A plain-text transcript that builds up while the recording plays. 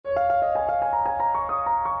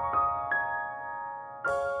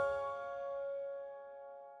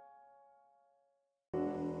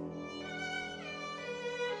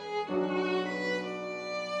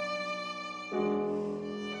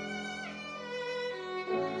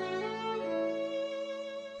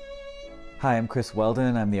Hi, I'm Chris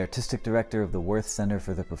Weldon. I'm the Artistic Director of the Wirth Center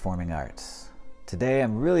for the Performing Arts. Today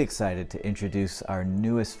I'm really excited to introduce our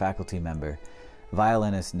newest faculty member,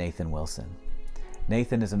 violinist Nathan Wilson.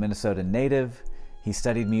 Nathan is a Minnesota native. He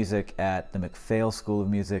studied music at the MacPhail School of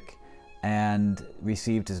Music and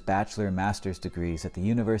received his bachelor and master's degrees at the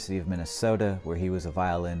University of Minnesota, where he was a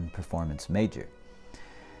violin performance major.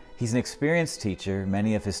 He's an experienced teacher.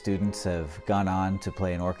 Many of his students have gone on to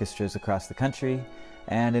play in orchestras across the country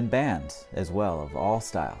and in bands as well, of all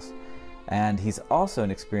styles. And he's also an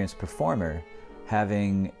experienced performer,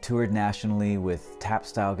 having toured nationally with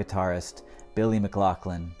tap-style guitarist Billy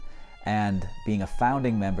McLaughlin and being a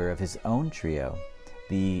founding member of his own trio,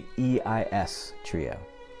 the EIS Trio.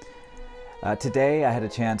 Today I had a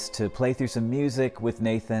chance to play through some music with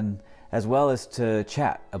Nathan, as well as to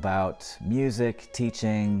chat about music,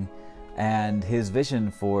 teaching, and his vision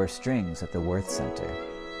for strings at the Wirth Center.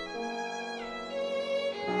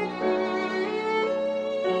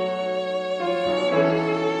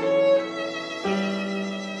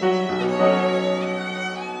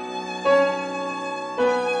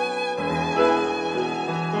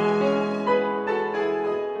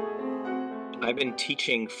 I've been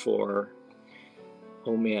teaching for,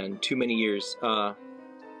 oh man, too many years. I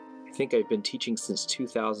think I've been teaching since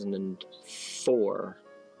 2004.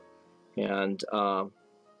 And I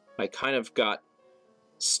kind of got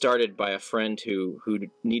started by a friend who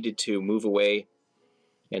needed to move away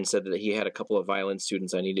and said that he had a couple of violin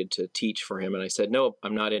students I needed to teach for him. And I said, no,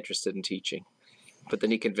 I'm not interested in teaching. But then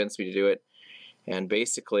he convinced me to do it. And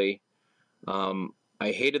basically, I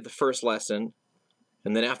hated the first lesson.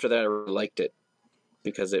 And then after that, I liked it,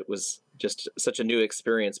 because it was just such a new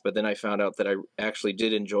experience. But then I found out that I actually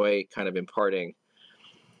did enjoy kind of imparting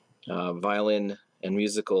violin and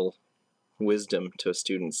musical wisdom to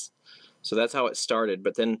students. So that's how it started.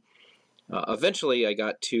 But then eventually I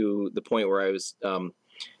got to the point where I was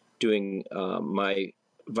doing my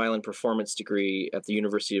violin performance degree at the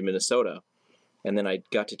University of Minnesota. And then I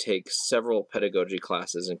got to take several pedagogy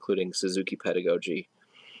classes, including Suzuki pedagogy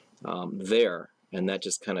there. And that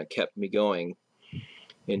just kind of kept me going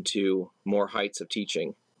into more heights of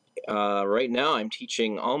teaching. Right now I'm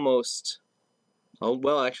teaching actually a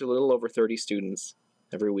little over 30 students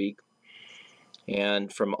every week,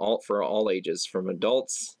 and for all ages, from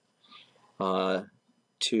adults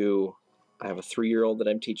to, I have a 3-year-old that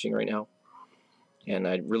I'm teaching right now, and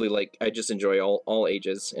I just enjoy all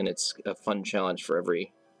ages, and it's a fun challenge for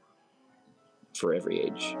every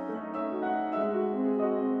age.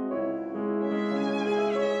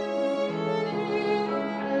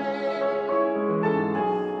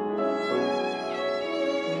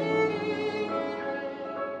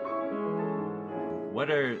 What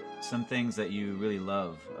are some things that you really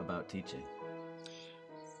love about teaching?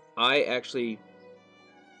 I actually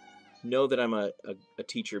know that I'm a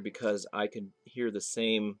teacher because I can hear the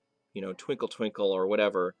same, twinkle twinkle or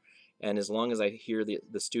whatever, and as long as I hear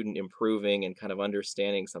the student improving and kind of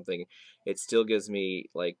understanding something, it still gets me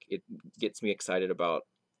excited about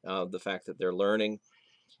the fact that they're learning,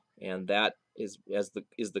 and that is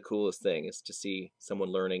the coolest thing, is to see someone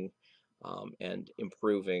learning and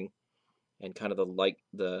improving, and kind of the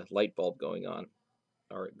light bulb going on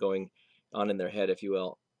in their head, if you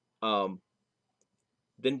will.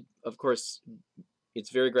 Then, of course, it's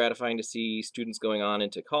very gratifying to see students going on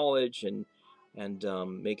into college and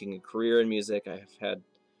making a career in music. I have had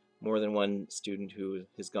more than one student who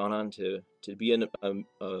has gone on to be a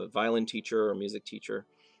violin teacher or music teacher,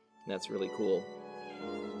 and that's really cool.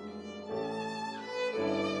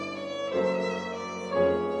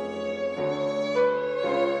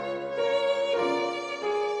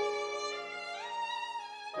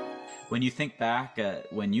 When you think back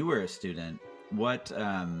when you were a student, what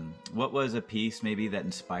was a piece maybe that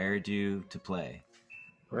inspired you to play?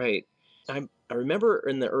 Right. I remember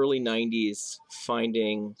in the early 90s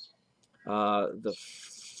finding the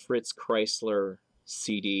Fritz Kreisler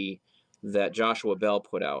CD that Joshua Bell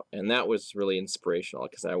put out, and that was really inspirational,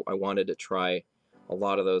 because I wanted to try a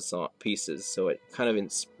lot of those pieces, so it kind of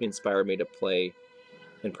inspired me to play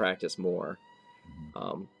and practice more.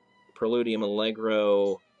 Preludium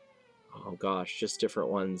Allegro, oh gosh, just different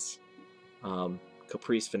ones.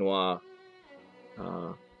 Caprice Finois,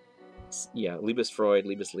 Liebesfreude,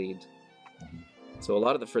 Liebeslied. So a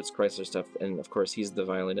lot of the Fritz Kreisler stuff, and of course he's the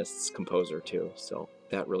violinist's composer too, so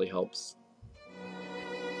that really helps.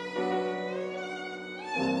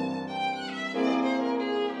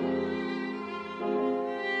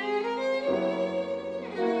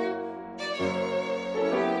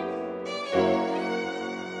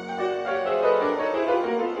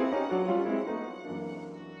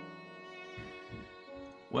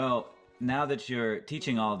 Well, now that you're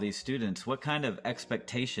teaching all these students, what kind of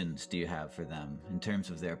expectations do you have for them in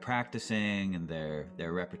terms of their practicing and their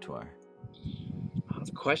repertoire?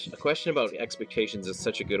 A question about expectations is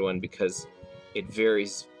such a good one because it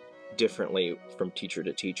varies differently from teacher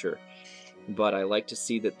to teacher. But I like to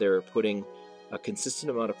see that they're putting a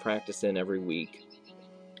consistent amount of practice in every week.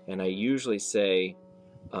 And I usually say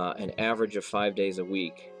an average of 5 days a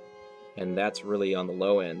week, and that's really on the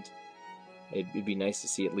low end. It'd be nice to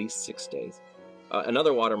see at least 6 days.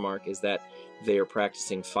 Another watermark is that they are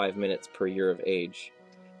practicing 5 minutes per year of age.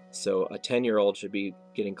 So a 10-year-old should be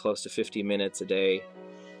getting close to 50 minutes a day,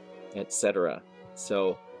 etc.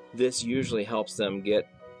 So this usually helps them get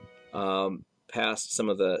past some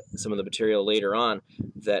of the material later on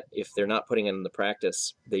that if they're not putting it in the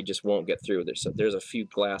practice, they just won't get through. There's a few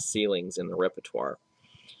glass ceilings in the repertoire.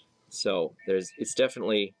 So there's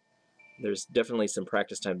definitely some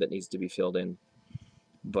practice time that needs to be filled in.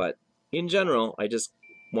 But in general, I just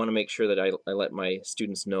want to make sure that I let my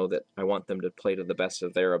students know that I want them to play to the best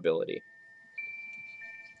of their ability.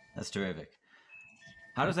 That's terrific.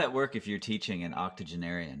 How does that work if you're teaching an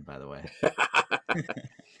octogenarian, by the way?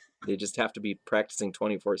 They just have to be practicing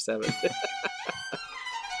 24/7.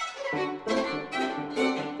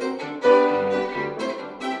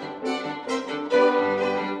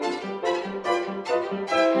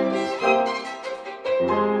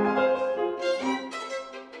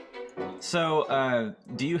 So,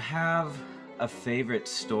 do you have a favorite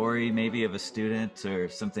story, maybe of a student or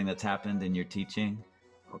something that's happened in your teaching?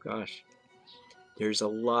 Oh gosh, there's a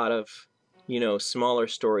lot of, smaller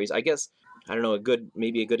stories. I guess, I don't know,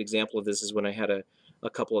 maybe a good example of this is when I had a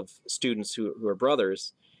couple of students who are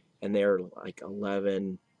brothers, and they're like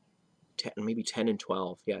 11, 10, maybe 10 and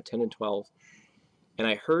 12. Yeah, 10 and 12. And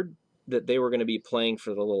I heard that they were going to be playing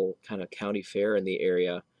for the little kind of county fair in the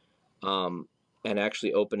area. And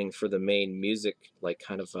actually opening for the main music, like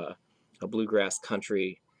kind of a bluegrass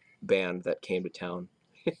country band that came to town.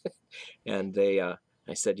 And I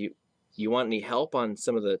said, you want any help on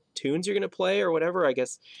some of the tunes you're going to play or whatever? I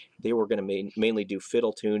guess they were going to mainly do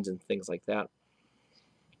fiddle tunes and things like that.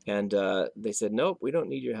 And they said, nope, we don't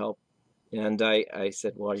need your help. And I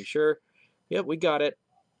said, well, are you sure? Yep, we got it.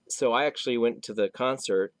 So I actually went to the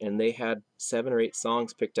concert, and they had 7 or 8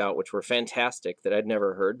 songs picked out, which were fantastic that I'd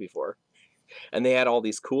never heard before. And they had all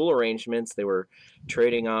these cool arrangements. They were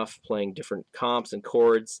trading off, playing different comps and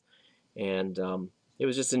chords. And it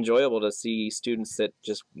was just enjoyable to see students that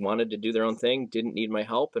just wanted to do their own thing, didn't need my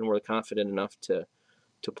help, and were confident enough to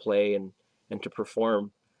play and to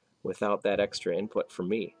perform without that extra input from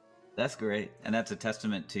me. That's great. And that's a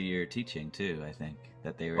testament to your teaching, too, I think,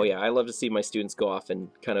 that they were... Oh, yeah. I love to see my students go off and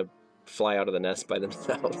kind of fly out of the nest by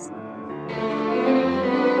themselves.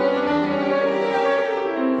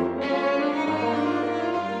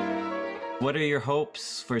 What are your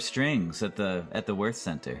hopes for strings at the Wirth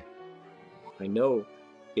Center? I know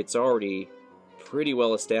it's already pretty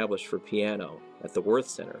well established for piano at the Wirth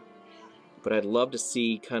Center, but I'd love to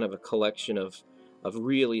see kind of a collection of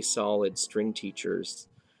really solid string teachers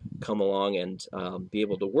come along and be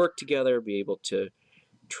able to work together, be able to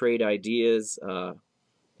trade ideas,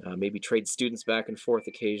 maybe trade students back and forth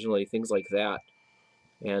occasionally, things like that.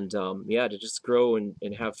 And yeah, to just grow and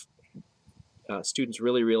have students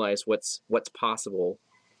really realize what's possible,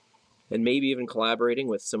 and maybe even collaborating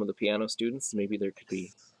with some of the piano students. Maybe there could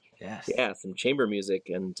be some chamber music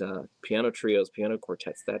and piano trios, piano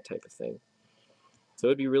quartets, that type of thing. So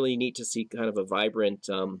it'd be really neat to see kind of a vibrant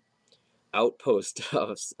outpost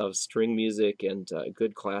of string music and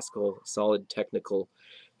good classical, solid technical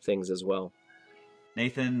things as well.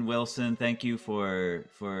 Nathan Wilson, thank you for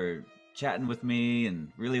chatting with me,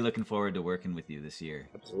 and really looking forward to working with you this year.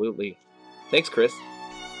 Absolutely. Thanks, Chris.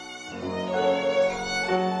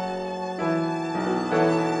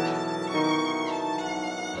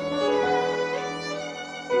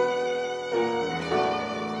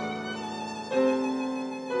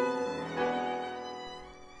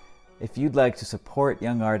 If you'd like to support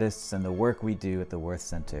young artists and the work we do at the Wirth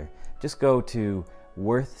Center, just go to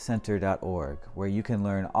wirthcenter.org, where you can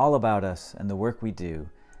learn all about us and the work we do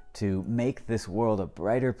to make this world a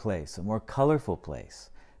brighter place, a more colorful place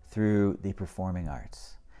through the performing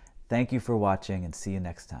arts. Thank you for watching, and see you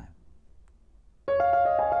next time.